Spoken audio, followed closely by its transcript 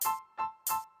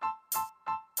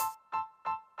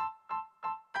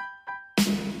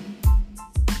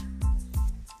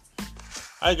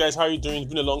Hi guys, how are you doing?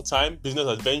 It's been a long time. Business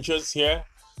Adventures here.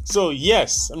 So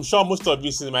yes, I'm sure most of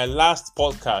you since my last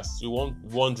podcast, you were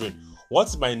wondering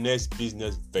what's my next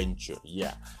business venture?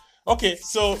 Yeah. Okay,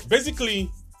 so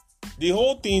basically the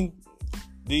whole thing,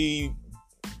 the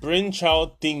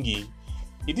brainchild thingy,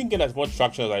 it didn't get as much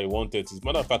traction as I wanted. As a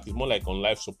matter of fact, it's more like on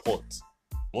life support.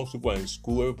 Most people are in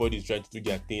school, everybody's trying to do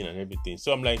their thing and everything.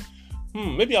 So I'm like,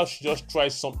 maybe I should just try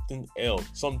something else,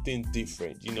 something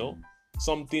different,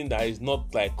 something that is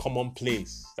not like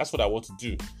commonplace. That's what I want to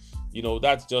do.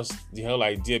 That's just the whole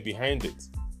idea behind it.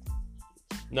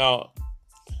 Now,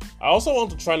 I also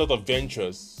want to try a lot of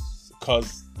ventures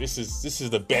because this is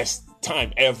the best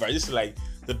time ever. This is like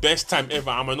the best time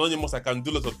ever. I'm anonymous. I can do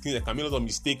lots of things. I can make lots of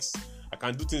mistakes. I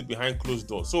can do things behind closed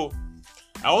doors. So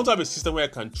I want to have a system where I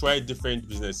can try different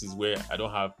businesses where I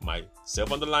don't have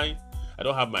myself on the line. I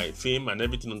don't have my fame and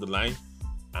everything on the line.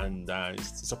 And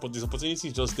this opportunity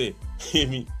is just there. I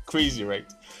mean, crazy, right?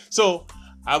 So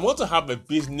I want to have a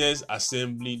business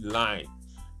assembly line.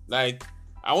 Like,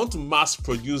 I want to mass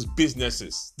produce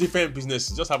businesses, different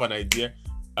businesses. Just have an idea,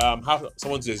 have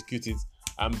someone to execute it,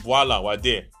 and voila, we're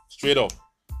there. Straight up.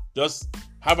 Just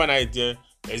have an idea,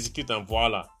 execute, and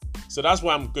voila. So that's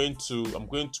why I'm going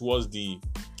towards the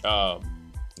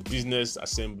business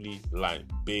assembly line,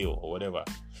 BAIL or whatever.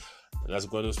 And that's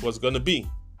what's going to be.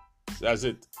 So that's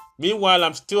it. Meanwhile,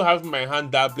 I'm still having my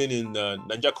hand dabbling in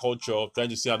Niger culture, trying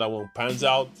to see how that one pans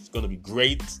out. It's going to be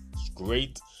great. It's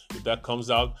great if that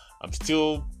comes out. I'm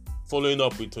still following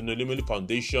up with Tonolumelu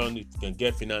Foundation. If you can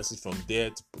get finances from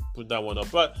there to put that one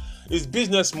up. But it's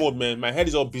business mode, man. My head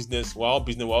is all business. We're all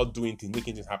business. We're all doing things,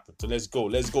 making things happen. So let's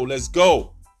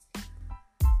go.